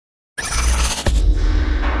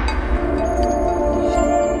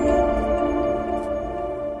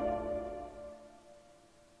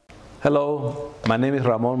Hello, my name is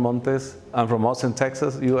Ramon Montes. I'm from Austin,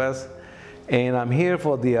 Texas, US, and I'm here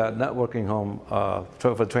for the networking home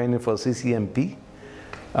for training for CCNP.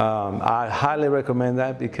 I highly recommend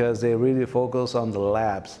that because they really focus on the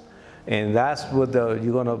labs, and that's what you're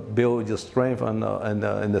going to build your strength in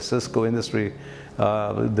the Cisco industry,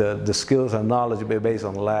 the skills and knowledge based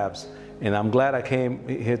on labs. And I'm glad I came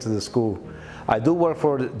here to the school. I do work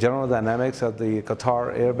for General Dynamics at the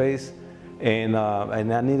Qatar Air Base. And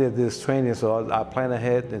I needed this training, so I planned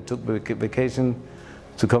ahead and took vacation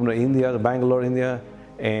to come to India, to Bangalore, India.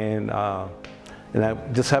 And I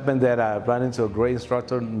just happened that I ran into a great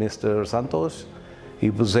instructor, Mr. Santos. He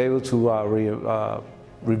was able to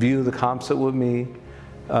review the concept with me,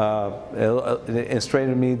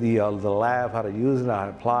 instructed me the lab, how to use it, how to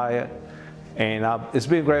apply it. And it's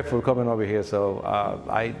been great for coming over here. So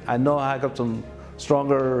I know I got some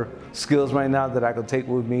stronger skills right now that I can take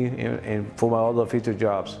with me and for my other future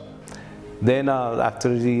jobs. Then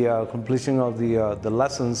after the completion of the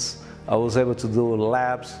lessons, I was able to do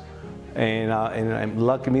labs, and I'm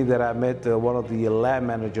lucky me that I met one of the lab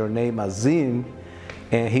manager named Azeem,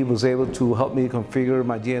 and he was able to help me configure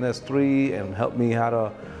my GNS3 and help me how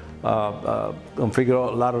to configure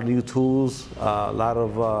a lot of new tools, a lot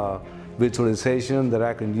of virtualization that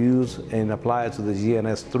I can use and apply it to the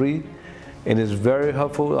GNS3. And it's very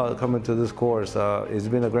helpful coming to this course. It's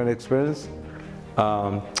been a great experience.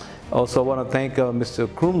 Also, I want to thank Mr.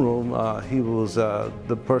 Coombe Room. He was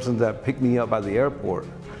the person that picked me up at the airport.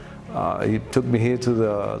 He took me here to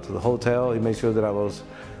the hotel. He made sure that I was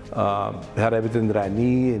had everything that I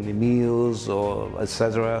need, and the meals, or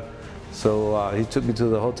etc. So he took me to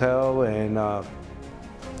the hotel, and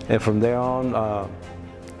from there on,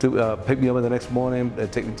 pick me up the next morning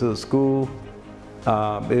and take me to the school.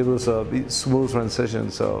 It was a smooth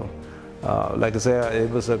transition, so like I said,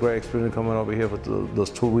 it was a great experience coming over here for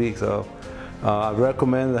those 2 weeks. So I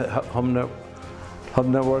recommend home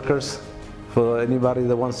networkers for anybody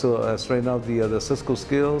that wants to straighten out the Cisco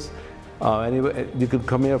skills. Anyway, you can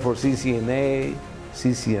come here for CCNA,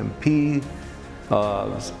 CCNP,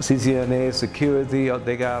 CCNA security.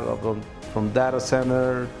 They got from data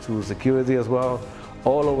center to security as well,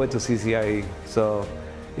 all the way to CCIE. So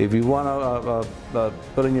if you want to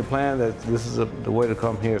put in your plan that this is the way to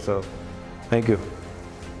come here, so thank you.